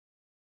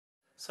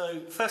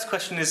So, first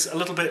question is a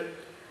little bit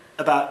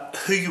about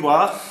who you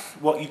are,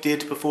 what you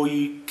did before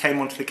you came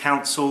onto the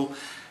council,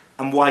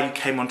 and why you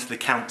came onto the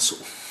council.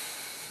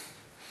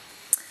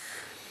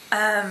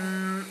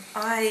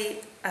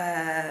 I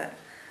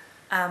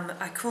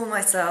call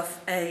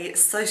myself a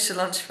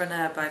social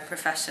entrepreneur by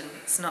profession.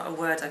 It's not a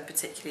word I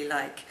particularly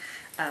like,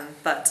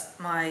 but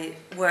my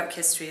work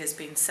history has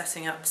been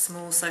setting up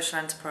small social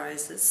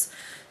enterprises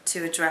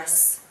to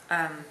address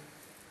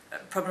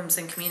problems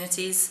in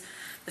communities.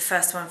 The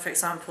first one, for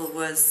example,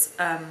 was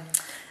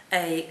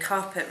a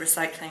carpet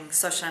recycling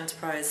social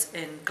enterprise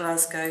in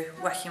Glasgow,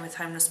 working with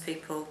homeless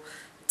people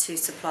to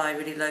supply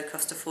really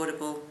low-cost,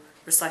 affordable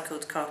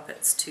recycled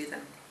carpets to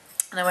them.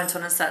 And I went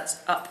on and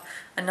set up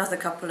another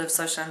couple of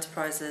social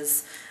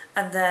enterprises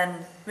and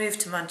then moved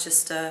to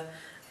Manchester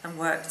and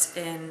worked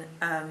in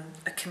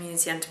a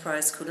community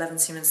enterprise called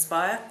Levenshulme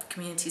Inspire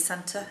Community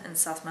Centre in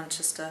South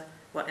Manchester,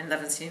 well, in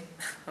Levenshulme,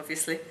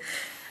 obviously.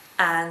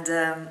 And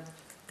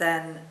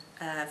then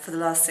for the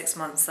last 6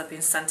 months I've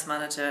been centre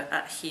manager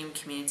at Hulme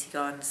Community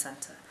Garden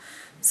Centre.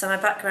 So my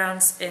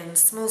background's in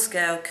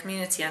small-scale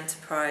community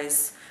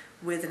enterprise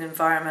with an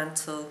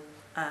environmental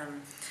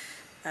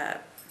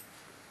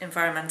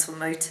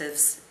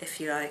motives, if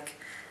you like.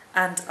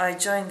 And I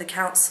joined the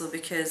council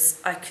because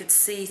I could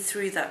see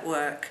through that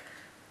work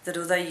that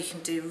although you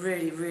can do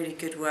really, really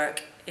good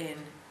work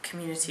in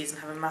communities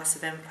and have a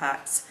massive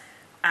impact,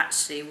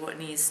 actually what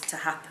needs to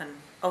happen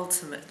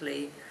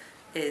ultimately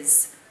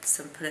is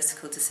some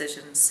political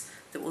decisions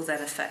that will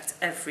then affect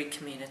every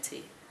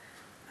community.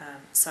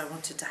 So I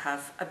wanted to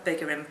have a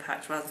bigger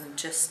impact rather than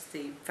just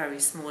the very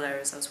small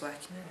areas I was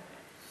working in.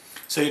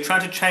 So you're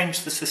trying to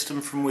change the system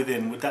from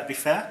within, would that be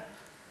fair?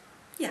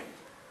 Yeah.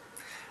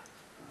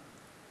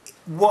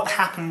 What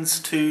happens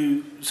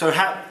to... So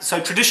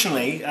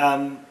traditionally,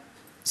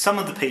 some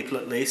of the people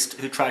at least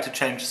who try to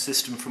change the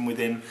system from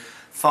within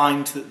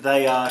find that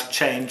they are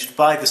changed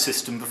by the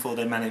system before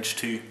they manage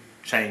to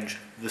change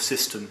the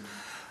system.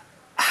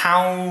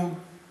 How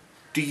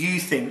do you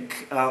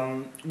think,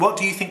 what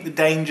do you think the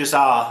dangers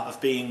are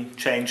of being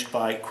changed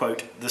by,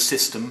 quote, the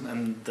system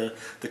and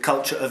the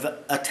culture of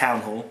a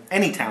town hall,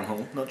 any town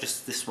hall, not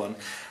just this one,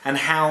 and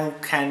how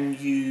can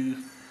you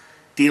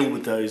deal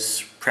with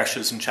those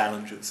pressures and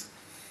challenges?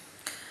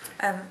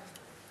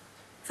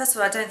 First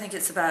of all, I don't think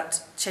it's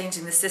about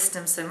changing the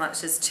system so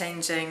much as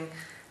changing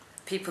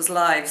people's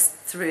lives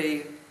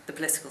through the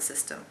political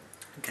system.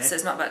 Okay. So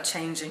it's not about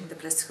changing the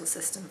political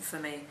system for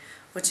me,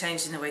 or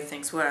changing the way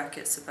things work.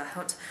 It's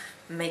about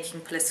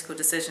making political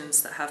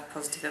decisions that have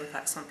positive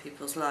impacts on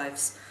people's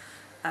lives.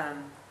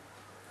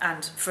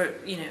 And for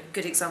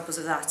good examples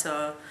of that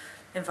are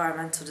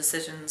environmental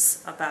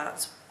decisions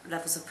about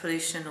levels of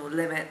pollution or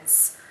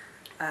limits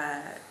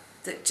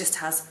that just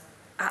has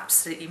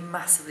absolutely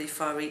massively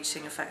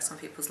far-reaching effects on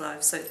people's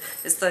lives. So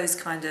it's those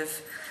kind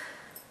of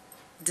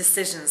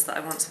decisions that I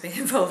want to be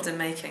involved in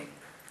making.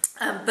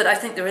 But I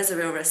think there is a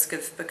real risk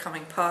of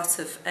becoming part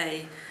of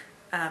a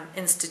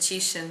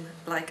institution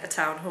like a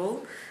town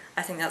hall.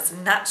 I think that's a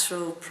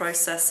natural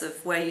process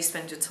of where you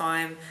spend your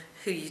time,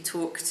 who you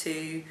talk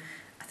to.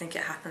 I think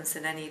it happens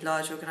in any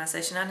large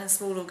organisation and in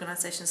small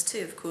organisations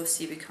too. Of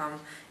course, you become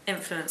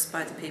influenced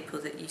by the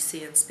people that you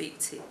see and speak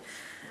to.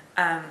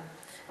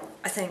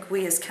 I think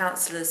we as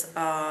councillors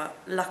are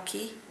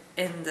lucky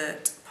in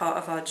that part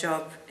of our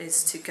job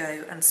is to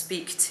go and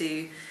speak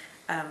to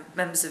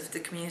members of the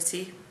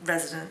community,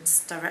 residents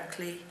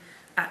directly,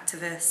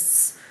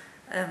 activists,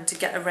 to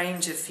get a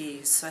range of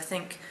views. So I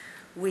think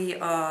we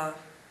are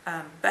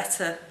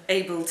better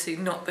able to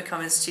not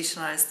become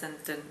institutionalised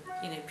than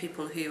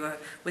people who are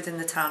within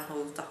the town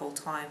hall the whole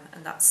time,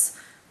 and that's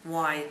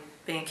why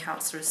being a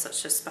councillor is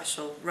such a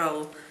special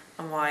role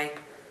and why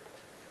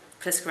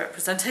political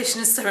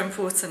representation is so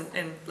important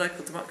in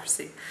local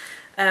democracy.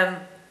 I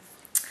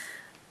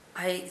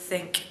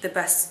think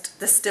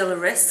there's still a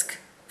risk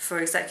for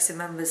executive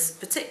members,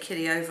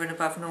 particularly over and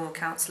above normal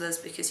councillors,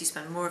 because you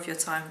spend more of your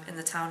time in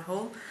the town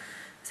hall.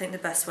 I think the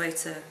best way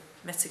to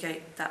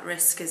mitigate that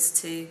risk is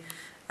to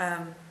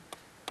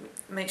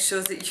make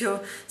sure that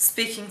you're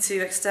speaking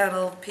to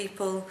external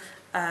people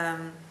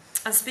and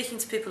speaking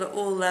to people at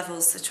all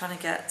levels, so trying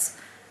to get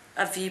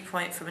a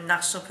viewpoint from a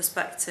national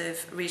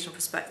perspective, a regional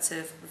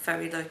perspective,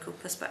 very local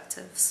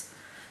perspectives.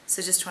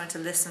 So just trying to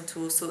listen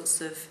to all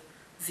sorts of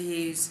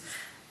views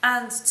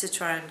and to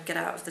try and get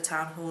out of the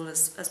town hall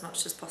as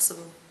much as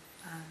possible.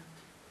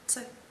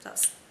 So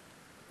that's...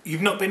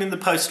 You've not been in the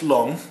post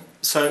long,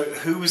 so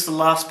who was the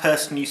last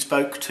person you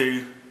spoke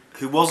to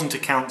who wasn't a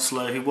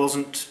councillor, who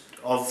wasn't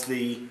of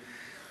the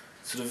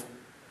sort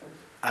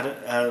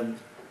of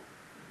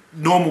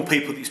normal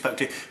people that you spoke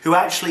to, who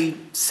actually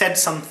said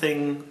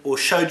something or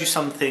showed you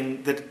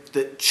something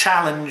that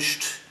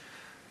challenged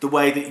the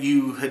way that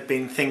you had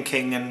been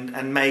thinking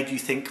and made you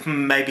think,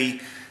 maybe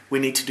we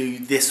need to do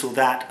this or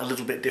that a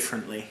little bit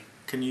differently?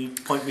 Can you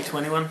point me to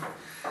anyone?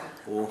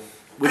 Or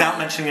without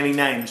mentioning any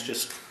names,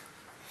 just...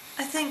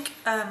 I think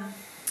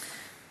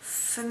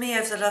for me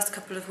over the last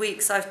couple of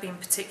weeks I've been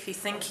particularly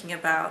thinking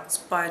about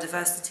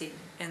biodiversity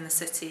in the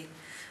city.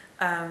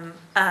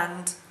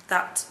 And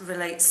that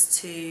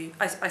relates to,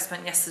 I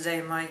spent yesterday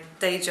in my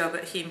day job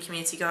at Hume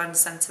Community Garden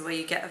Centre, where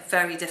you get a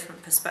very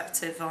different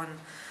perspective on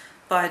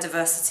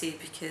biodiversity,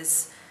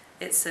 because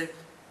it's a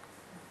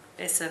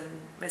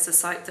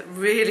site that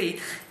really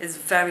is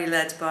very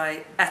led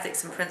by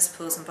ethics and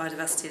principles, and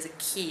biodiversity is a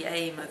key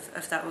aim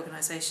of that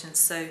organisation.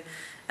 So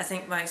I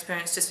think my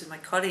experience just with my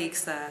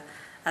colleagues there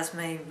has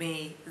made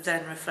me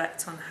then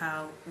reflect on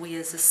how we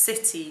as a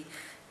city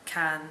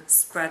can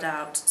spread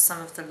out some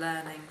of the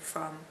learning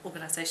from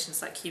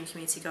organisations like Hume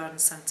Community Garden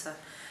Centre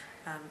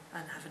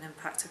and have an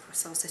impact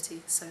across our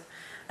city. So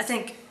I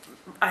think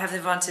I have the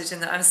advantage in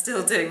that I'm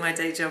still doing my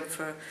day job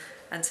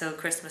until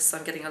Christmas, so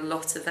I'm getting a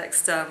lot of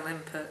external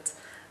input.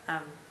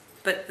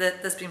 But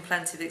there's been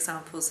plenty of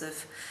examples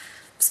of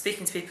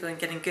speaking to people and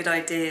getting good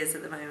ideas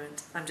at the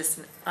moment. I'm just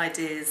in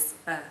ideas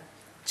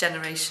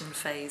generation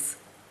phase.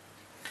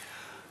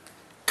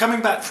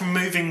 Coming back from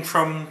moving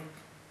from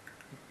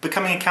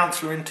becoming a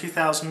councillor in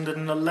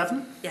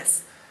 2011?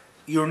 Yes.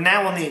 You're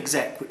now on the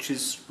exec, which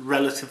is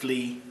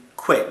relatively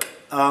quick.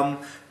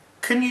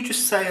 Can you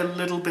just say a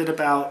little bit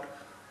about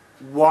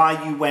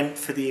why you went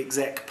for the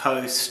exec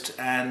post,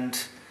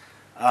 and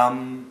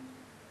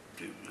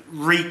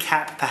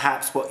recap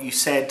perhaps what you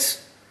said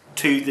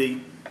to the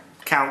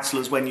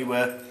councillors when you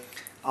were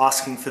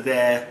asking for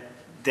their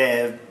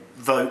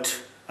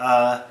vote,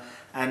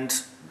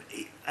 and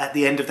at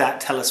the end of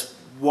that tell us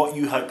what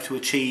you hope to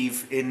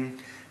achieve in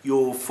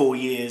your 4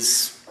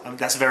 years?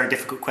 That's a very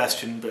difficult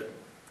question, but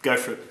go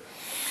for it.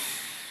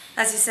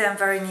 As you say, I'm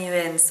very new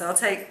in, so I'll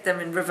take them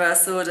in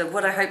reverse order.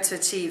 What I hope to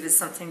achieve is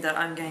something that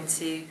I'm going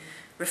to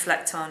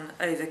reflect on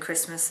over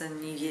Christmas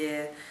and New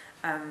Year.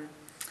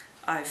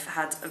 I've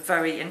had a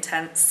very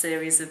intense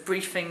series of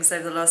briefings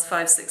over the last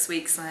 5-6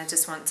 weeks, and I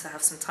just want to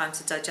have some time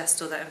to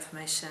digest all that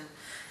information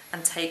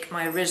and take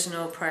my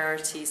original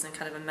priorities and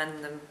kind of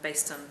amend them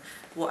based on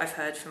what I've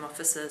heard from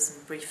officers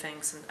and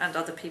briefings and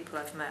other people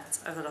I've met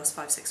over the last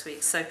 5-6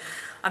 weeks. So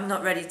I'm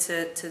not ready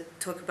to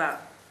talk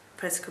about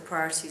political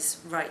priorities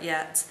right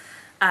yet,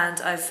 and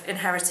I've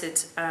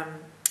inherited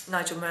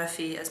Nigel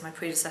Murphy as my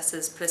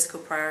predecessor's political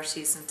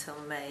priorities until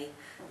May,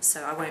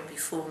 so I won't be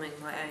forming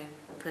my own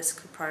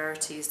political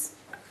priorities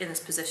in this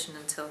position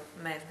until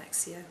May of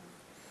next year.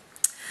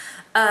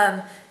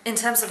 In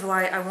terms of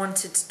why I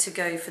wanted to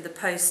go for the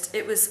post,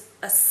 it was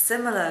a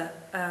similar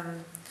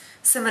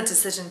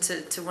decision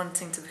to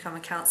wanting to become a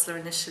councillor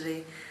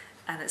initially,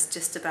 and it's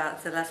just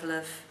about the level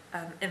of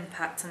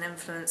impact and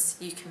influence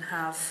you can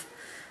have.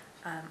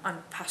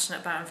 I'm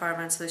passionate about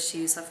environmental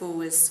issues. I've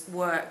always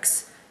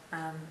worked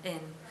in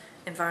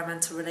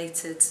environmental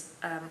related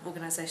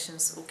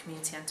organisations or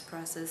community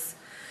enterprises,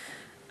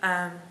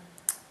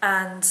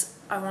 and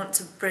I want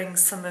to bring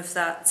some of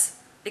that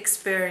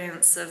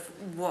experience of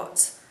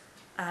what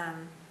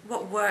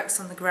works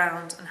on the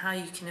ground and how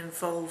you can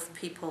involve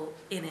people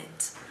in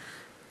it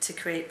to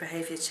create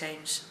behaviour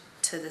change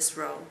to this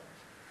role.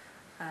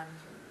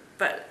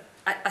 But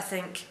I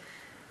think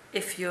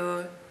if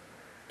you've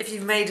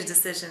made a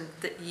decision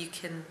that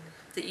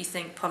you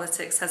think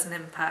politics has an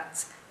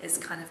impact, it's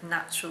kind of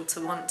natural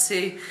to want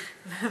to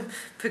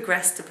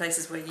progress to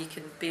places where you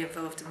can be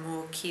involved in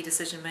more key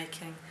decision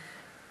making,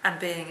 and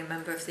being a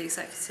member of the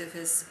executive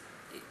is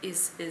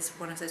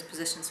one of those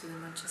positions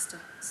within Manchester.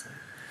 So,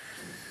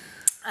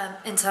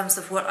 in terms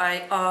of what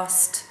I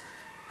asked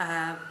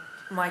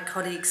my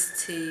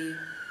colleagues to,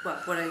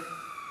 what I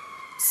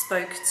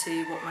spoke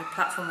to, what my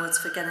platform was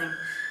for getting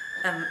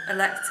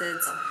elected,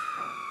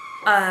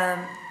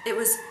 it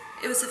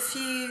was a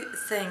few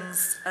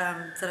things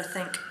that I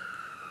think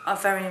are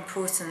very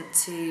important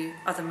to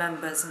other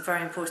members and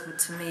very important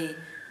to me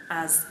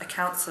as a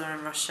councillor in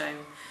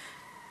Rusholme.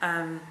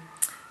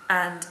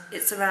 And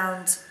it's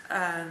around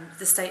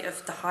the state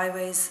of the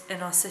highways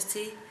in our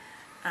city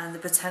and the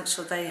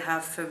potential they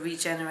have for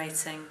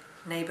regenerating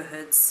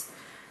neighbourhoods.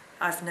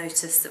 I've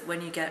noticed that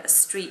when you get a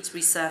street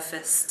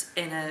resurfaced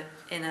in a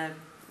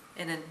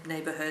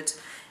neighbourhood,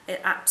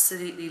 it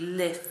absolutely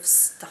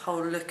lifts the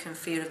whole look and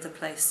feel of the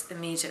place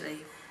immediately.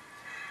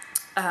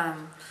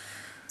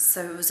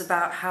 So it was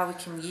about how we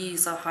can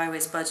use our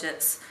highways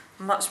budgets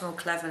much more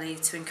cleverly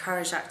to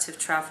encourage active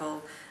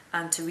travel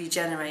and to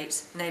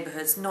regenerate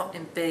neighbourhoods, not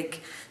in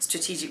big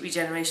strategic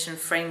regeneration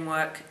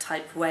framework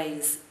type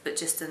ways, but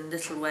just in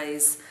little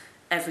ways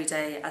every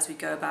day as we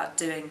go about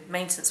doing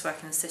maintenance work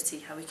in the city,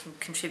 how we can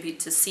contribute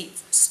to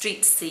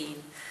street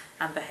scene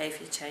and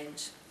behaviour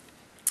change.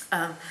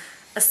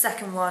 A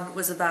second one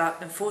was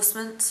about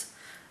enforcement.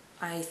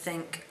 I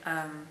think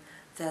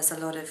there's a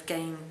lot of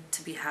gain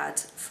to be had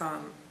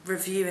from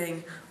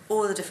reviewing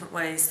all the different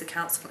ways the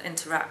council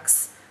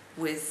interacts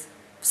with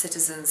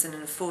citizens in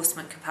an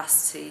enforcement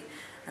capacity,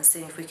 and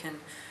seeing if we can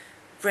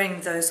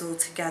bring those all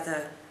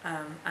together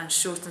and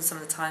shorten some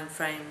of the time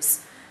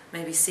frames,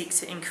 maybe seek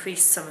to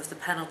increase some of the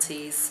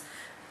penalties.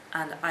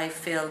 And I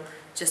feel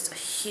just a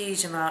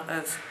huge amount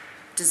of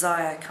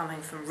desire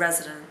coming from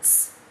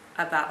residents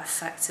about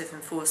effective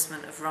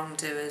enforcement of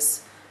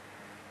wrongdoers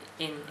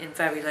in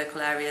very local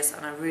areas,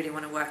 and I really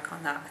want to work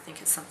on that. I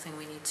think it's something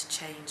we need to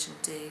change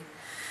and do.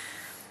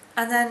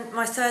 And then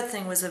my third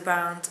thing was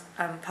around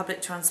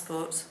public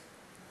transport,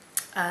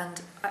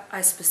 and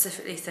I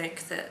specifically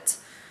think that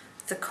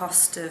the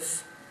cost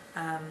of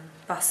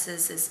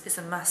buses is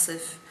a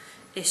massive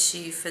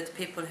issue for the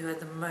people who are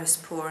the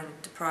most poor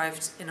and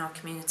deprived in our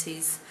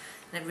communities,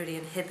 and it really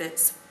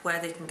inhibits where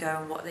they can go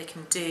and what they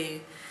can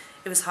do.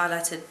 It was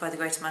highlighted by the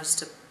Greater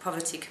Manchester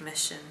Poverty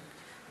Commission,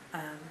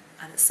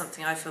 and it's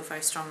something I feel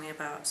very strongly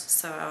about,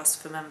 so I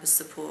asked for members'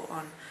 support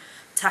on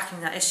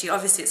tackling that issue.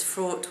 Obviously it's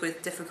fraught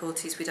with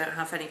difficulties, we don't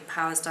have any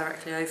powers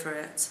directly over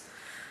it,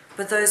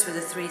 but those were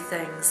the three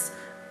things: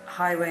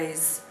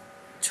 highways,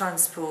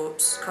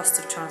 transport, cost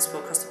of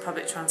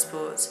public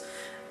transport,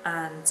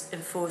 and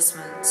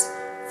enforcement,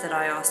 that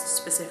I asked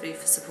specifically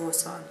for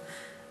support on.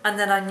 And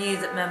then I knew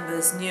that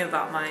members knew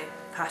about my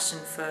passion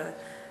for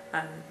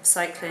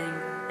cycling,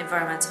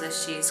 environmental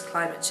issues,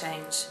 climate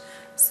change,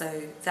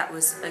 so that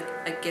was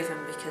a given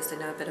because they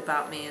know a bit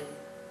about me and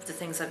the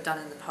things I've done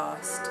in the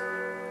past.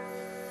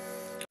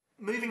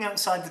 Moving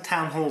outside the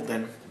town hall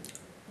then,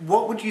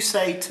 what would you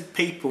say to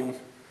people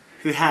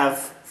who have,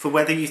 for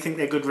whether you think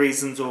they're good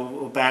reasons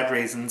or bad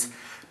reasons,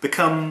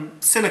 become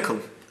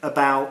cynical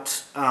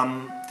about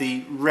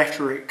the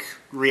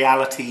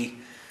rhetoric-reality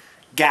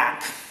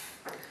gap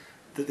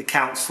that the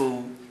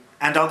council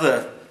and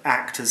other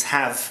actors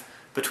have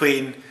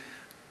between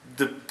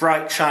the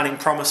bright shining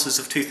promises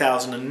of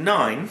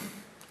 2009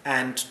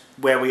 and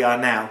where we are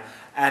now,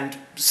 and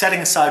setting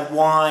aside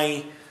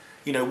why,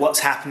 you know, what's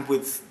happened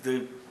with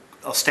the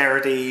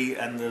austerity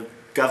and the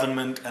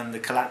government and the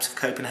collapse of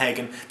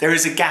Copenhagen, there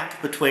is a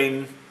gap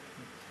between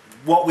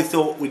what we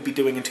thought we'd be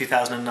doing in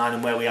 2009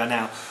 and where we are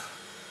now.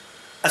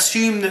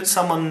 Assume that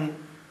someone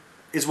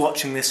is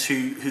watching this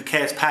who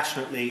cares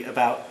passionately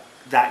about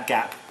that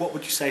gap. What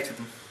would you say to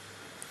them?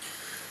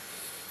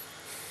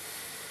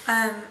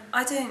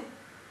 I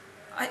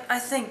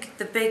think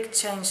the big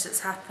change that's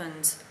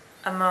happened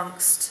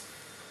amongst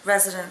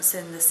residents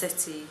in the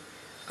city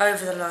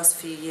over the last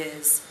few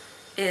years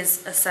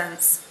is a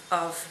sense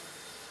of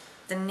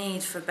the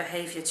need for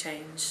behaviour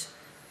change,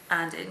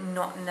 and it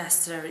not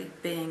necessarily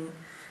being,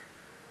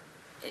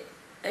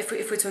 if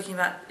we're talking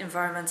about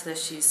environmental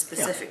issues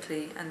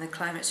specifically, yeah, and the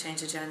climate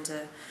change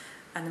agenda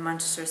and the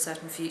Manchester a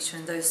Certain Future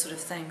and those sort of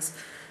things,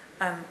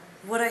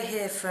 what I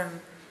hear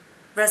from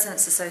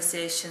residents'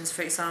 associations,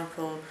 for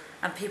example,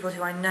 and people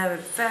who I know are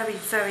very,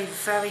 very,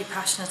 very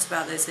passionate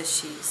about those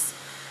issues,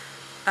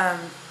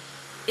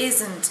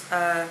 isn't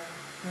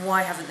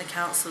why haven't the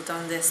council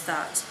done this,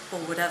 that, or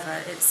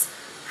whatever. It's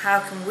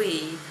how can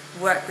we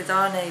work with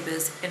our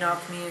neighbours in our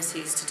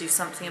communities to do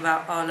something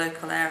about our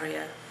local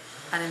area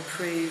and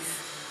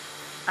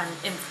improve and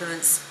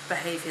influence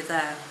behaviour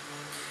there.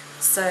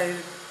 So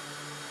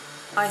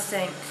I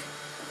think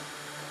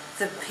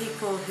the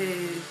people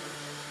who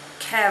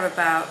care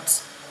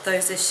about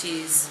those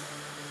issues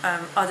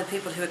are the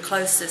people who are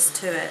closest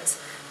to it.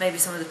 Maybe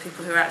some of the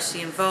people who are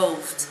actually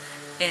involved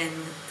in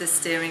the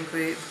steering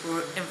group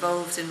or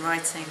involved in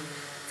writing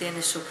the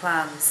initial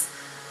plans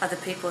are the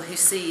people who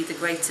see the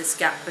greatest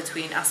gap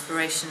between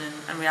aspiration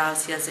and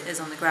reality as it is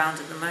on the ground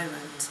at the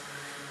moment.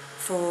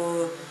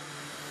 For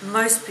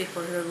most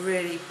people who are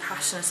really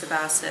passionate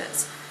about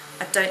it,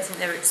 I don't think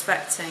they were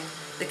expecting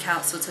the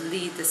council to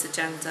lead this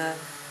agenda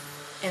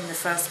in the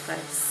first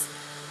place.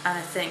 And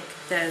I think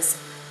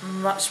there's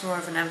much more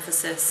of an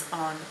emphasis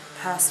on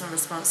personal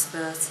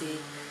responsibility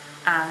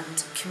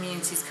and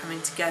communities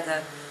coming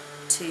together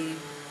to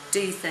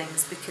do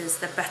things because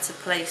they're better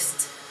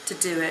placed to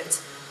do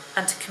it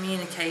and to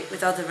communicate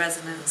with other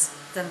residents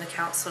than the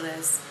council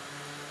is.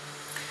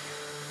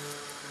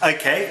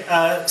 Okay,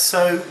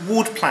 so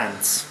ward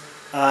plans,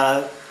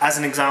 as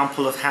an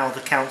example of how the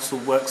council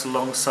works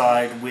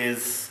alongside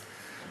with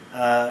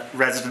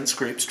residents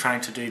groups trying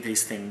to do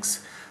these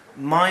things.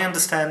 My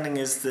understanding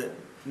is that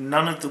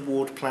none of the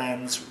ward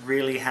plans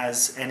really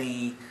has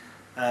any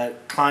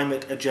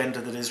climate agenda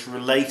that is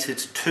related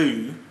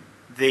to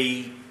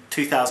the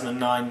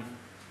 2009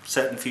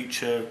 Certain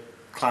Future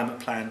climate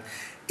plan.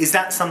 Is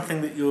that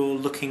something that you're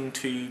looking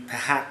to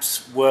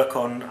perhaps work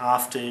on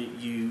after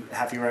you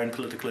have your own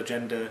political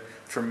agenda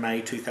from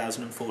May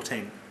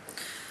 2014?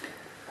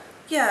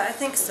 Yeah, I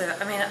think so.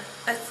 I mean,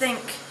 I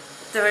think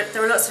there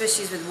are lots of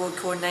issues with ward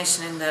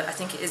coordination in that I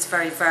think it is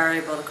very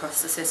variable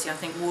across the city. I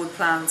think ward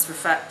plans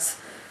reflect,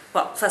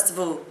 well, first of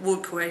all,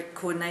 ward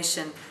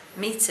coordination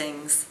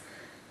meetings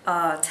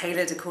are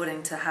tailored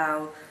according to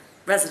how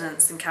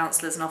residents and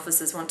councillors and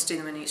officers want to do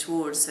them in each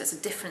ward, so it's a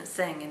different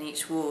thing in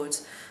each ward.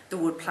 The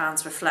ward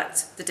plans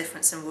reflect the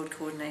difference in ward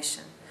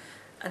coordination,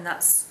 and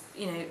that's,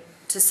 you know,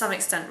 to some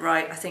extent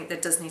right. I think there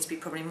does need to be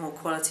probably more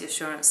quality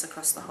assurance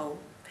across the whole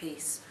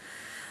piece.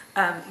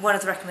 One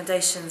of the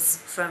recommendations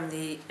from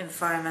the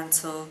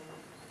Environmental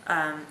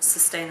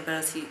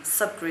Sustainability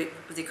Subgroup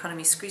of the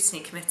Economy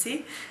Scrutiny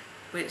Committee,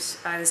 which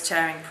I was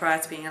chairing prior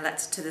to being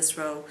elected to this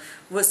role,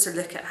 was to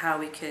look at how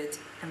we could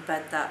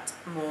embed that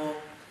more.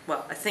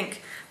 Well, I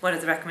think one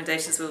of the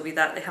recommendations will be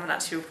that, they haven't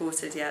actually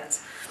reported yet,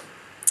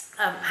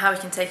 how we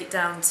can take it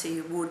down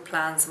to ward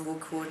plans and ward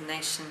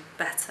coordination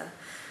better.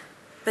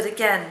 But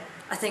again,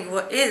 I think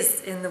what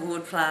is in the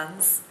ward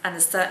plans, and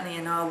is certainly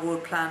in our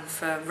ward plan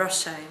for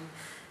Rusholme,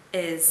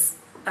 is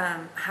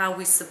how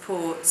we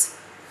support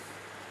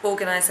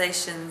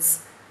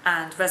organisations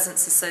and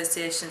residents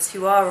associations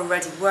who are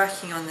already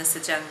working on this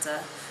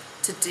agenda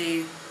to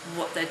do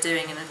what they're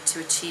doing and to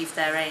achieve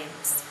their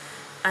aims.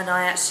 And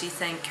I actually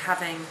think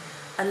having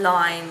a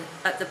line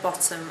at the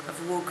bottom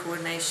of ward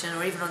coordination,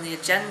 or even on the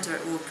agenda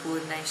at ward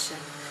coordination,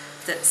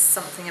 that's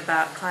something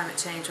about climate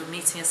change or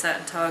meeting a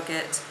certain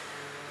target,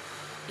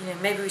 you know,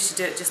 maybe we should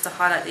do it just to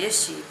highlight the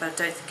issue, but I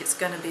don't think it's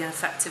going to be an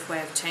effective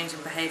way of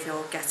changing behaviour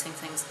or getting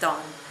things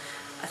done.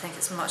 I think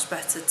it's much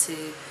better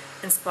to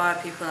inspire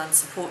people and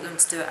support them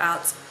to do it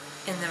out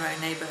in their own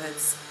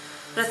neighbourhoods.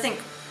 But I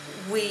think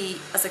we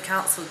as a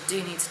council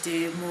do need to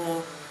do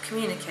more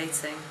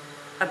communicating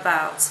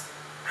about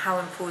how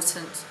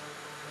important,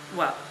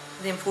 well,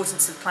 the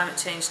importance of climate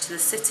change to the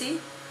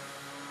city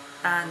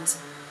and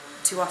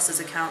to us as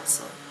a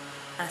council.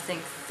 And I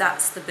think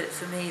that's the bit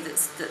for me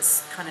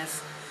that's kind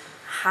of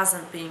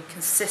hasn't been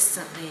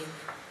consistently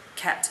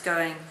kept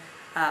going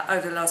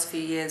over the last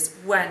few years,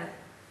 when,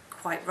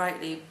 quite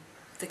rightly,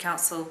 the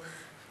council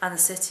and the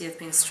city have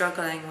been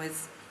struggling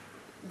with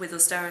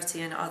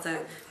austerity and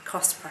other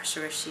cost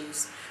pressure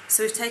issues.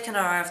 So we've taken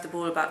our eye off the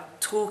ball about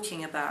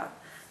talking about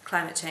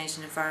climate change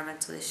and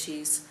environmental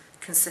issues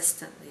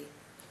consistently.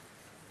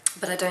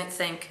 But I don't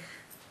think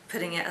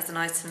putting it as an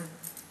item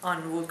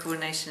on ward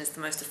coordination is the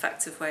most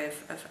effective way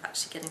of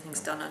actually getting things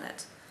done on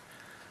it.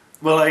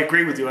 Well, I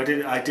agree with you. I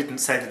didn't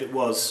say that it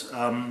was.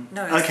 No,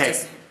 it's okay.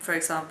 Just for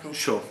example.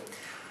 Sure.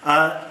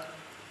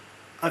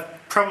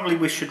 Probably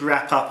we should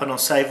wrap up, and I'll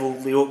save all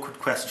the awkward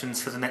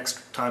questions for the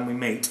next time we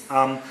meet.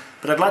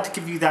 But I'd like to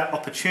give you that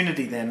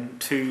opportunity then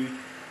to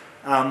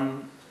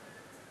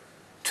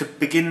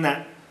begin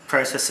that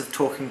process of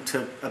talking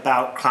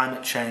about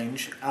climate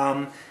change.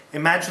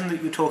 Imagine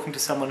that you're talking to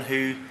someone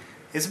who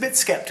is a bit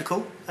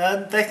sceptical.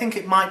 They think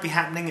it might be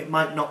happening, it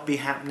might not be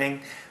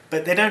happening,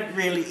 but they don't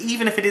really,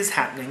 even if it is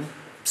happening,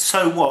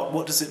 so what?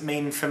 What does it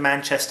mean for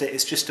Manchester?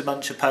 It's just a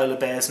bunch of polar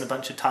bears and a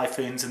bunch of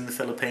typhoons in the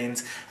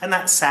Philippines, and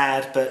that's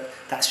sad, but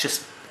that's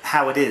just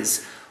how it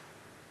is.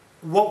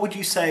 What would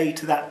you say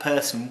to that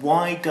person?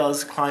 Why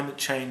does climate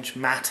change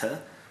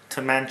matter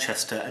to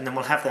Manchester? And then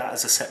we'll have that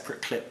as a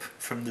separate clip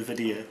from the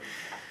video.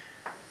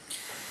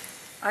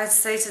 I'd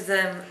say to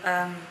them,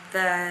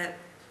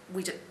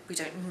 we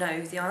don't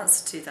know the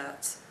answer to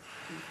that.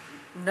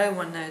 No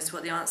one knows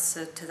what the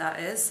answer to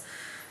that is.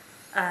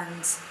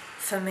 And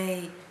for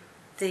me,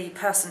 the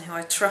person who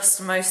I trust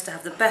most to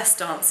have the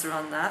best answer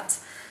on that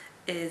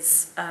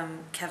is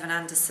Kevin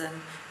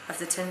Anderson of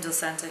the Tyndall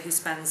Centre, who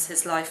spends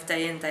his life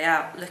day in, day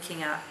out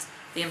looking at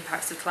the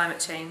impacts of climate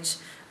change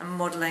and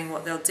modelling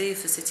what they'll do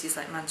for cities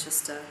like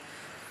Manchester.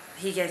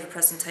 He gave a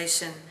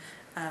presentation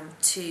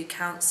to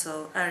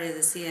council earlier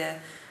this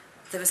year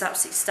that was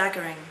absolutely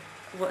staggering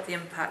what the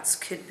impacts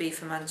could be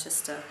for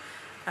Manchester.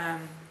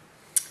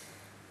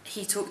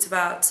 He talked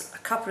about a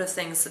couple of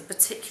things that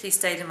particularly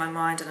stayed in my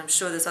mind, and I'm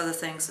sure there's other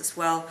things as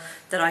well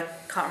that I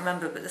can't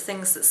remember, but the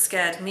things that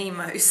scared me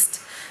most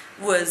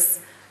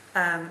was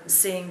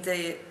seeing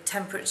the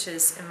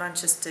temperatures in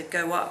Manchester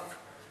go up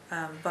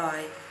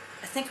by,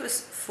 I think it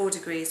was 4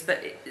 degrees,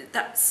 but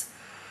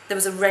there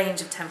was a range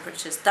of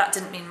temperatures. That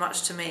didn't mean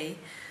much to me.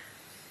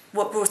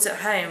 What brought it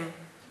home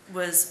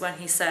was when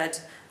he said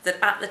that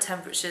at the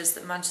temperatures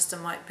that Manchester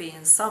might be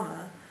in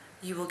summer,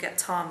 you will get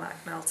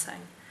tarmac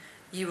melting.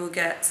 You will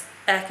get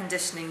air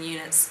conditioning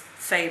units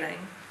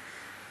failing.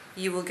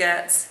 You will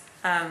get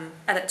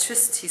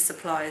electricity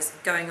supplies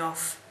going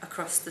off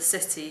across the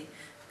city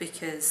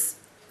because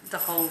the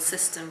whole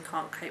system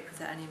can't cope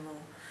with it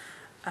anymore.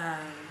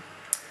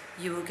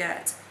 You will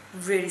get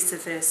really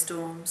severe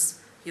storms.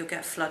 You'll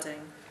get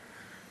flooding.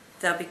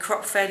 There'll be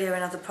crop failure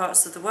in other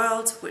parts of the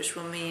world, which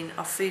will mean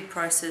our food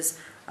prices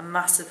are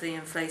massively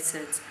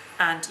inflated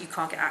and you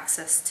can't get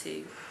access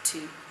to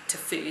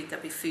food.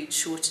 There'll be food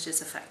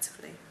shortages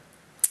effectively.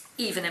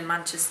 Even in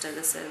Manchester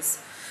this is.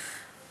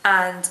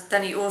 And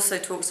then he also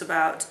talks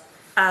about,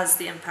 as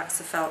the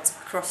impacts are felt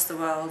across the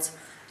world,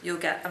 you'll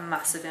get a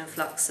massive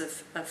influx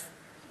of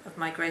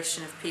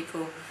migration of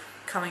people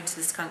coming to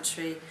this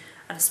country,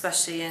 and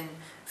especially in,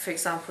 for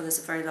example, there's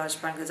a very large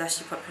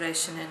Bangladeshi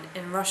population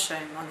in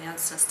Rusholme on the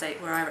Anston estate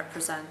where I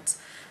represent,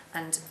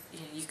 and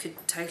you could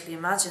totally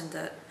imagine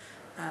that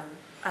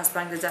as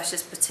Bangladesh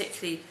is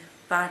particularly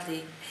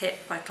badly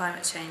hit by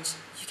climate change,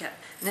 you get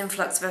an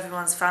influx of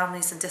everyone's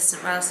families and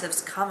distant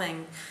relatives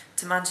coming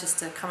to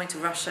Manchester, coming to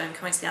Rusholme,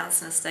 coming to the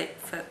Anston estate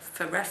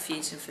for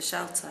refuge and for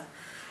shelter.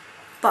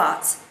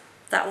 But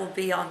that will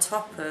be on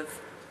top of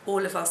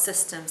all of our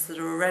systems that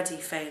are already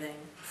failing.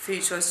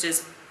 Food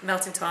shortages,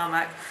 melting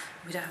tarmac,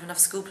 we don't have enough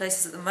school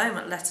places at the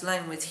moment, let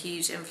alone with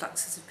huge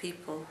influxes of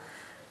people.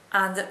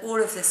 And that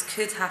all of this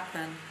could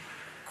happen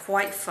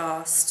quite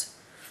fast.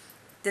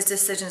 The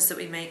decisions that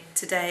we make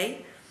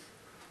today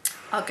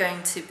are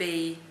going to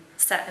be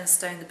set in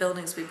stone. The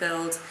buildings we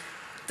build,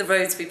 the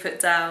roads we put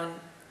down,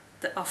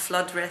 our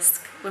flood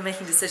risk. We're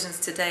making decisions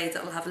today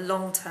that will have a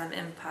long-term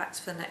impact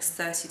for the next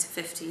 30 to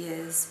 50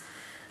 years.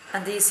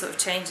 And these sort of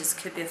changes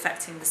could be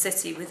affecting the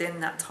city within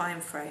that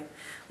time frame,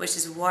 which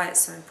is why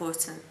it's so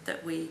important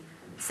that we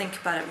think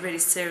about it really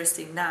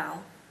seriously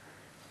now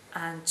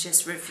and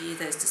just review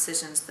those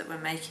decisions that we're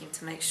making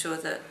to make sure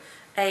that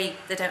A,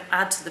 they don't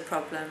add to the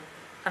problem,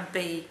 and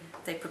B,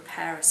 they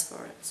prepare us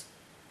for it.